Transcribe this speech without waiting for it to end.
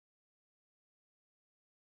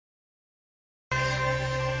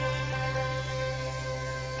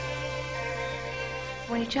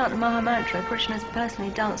When you chant the Maha Mantra, Krishna's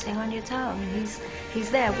personally dancing on your tongue.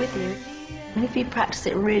 He's there with you. And if you practice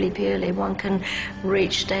it really purely, one can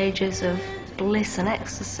reach stages of bliss and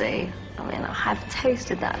ecstasy. I mean, I have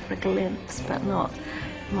tasted that for a glimpse, but not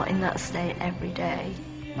in that state every day.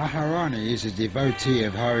 Maharani is a devotee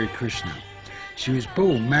of Hare Krishna. She was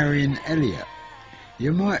born Marianne Elliott.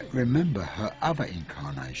 You might remember her other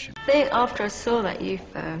incarnation. I think after I saw that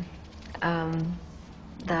UFO,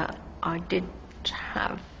 that I did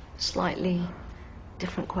have slightly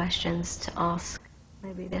different questions to ask.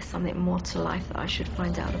 Maybe there's something more to life that I should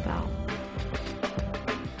find out about.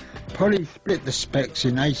 Poly split the Spex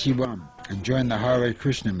in '81 and joined the Hare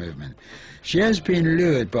Krishna movement. She has been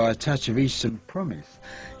lured by a touch of Eastern promise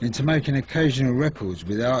into making occasional records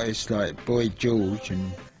with artists like Boy George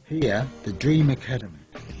and Hare, the Dream Academy.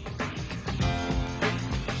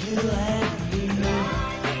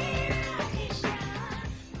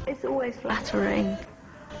 It's always flattering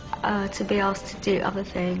to be asked to do other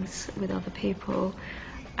things with other people,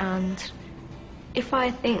 and if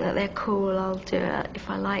I think that they're cool, I'll do it if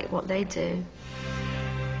I like what they do.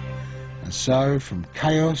 And so, from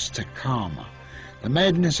chaos to karma, the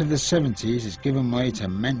madness of the 70s has given way to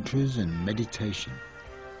mantras and meditation.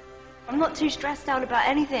 I'm not too stressed out about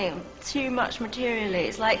anything too much materially.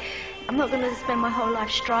 It's like I'm not going to spend my whole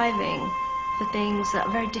life striving for things that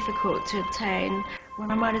are very difficult to obtain, when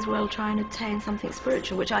I might as well try and obtain something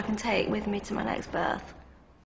spiritual which I can take with me to my next birth.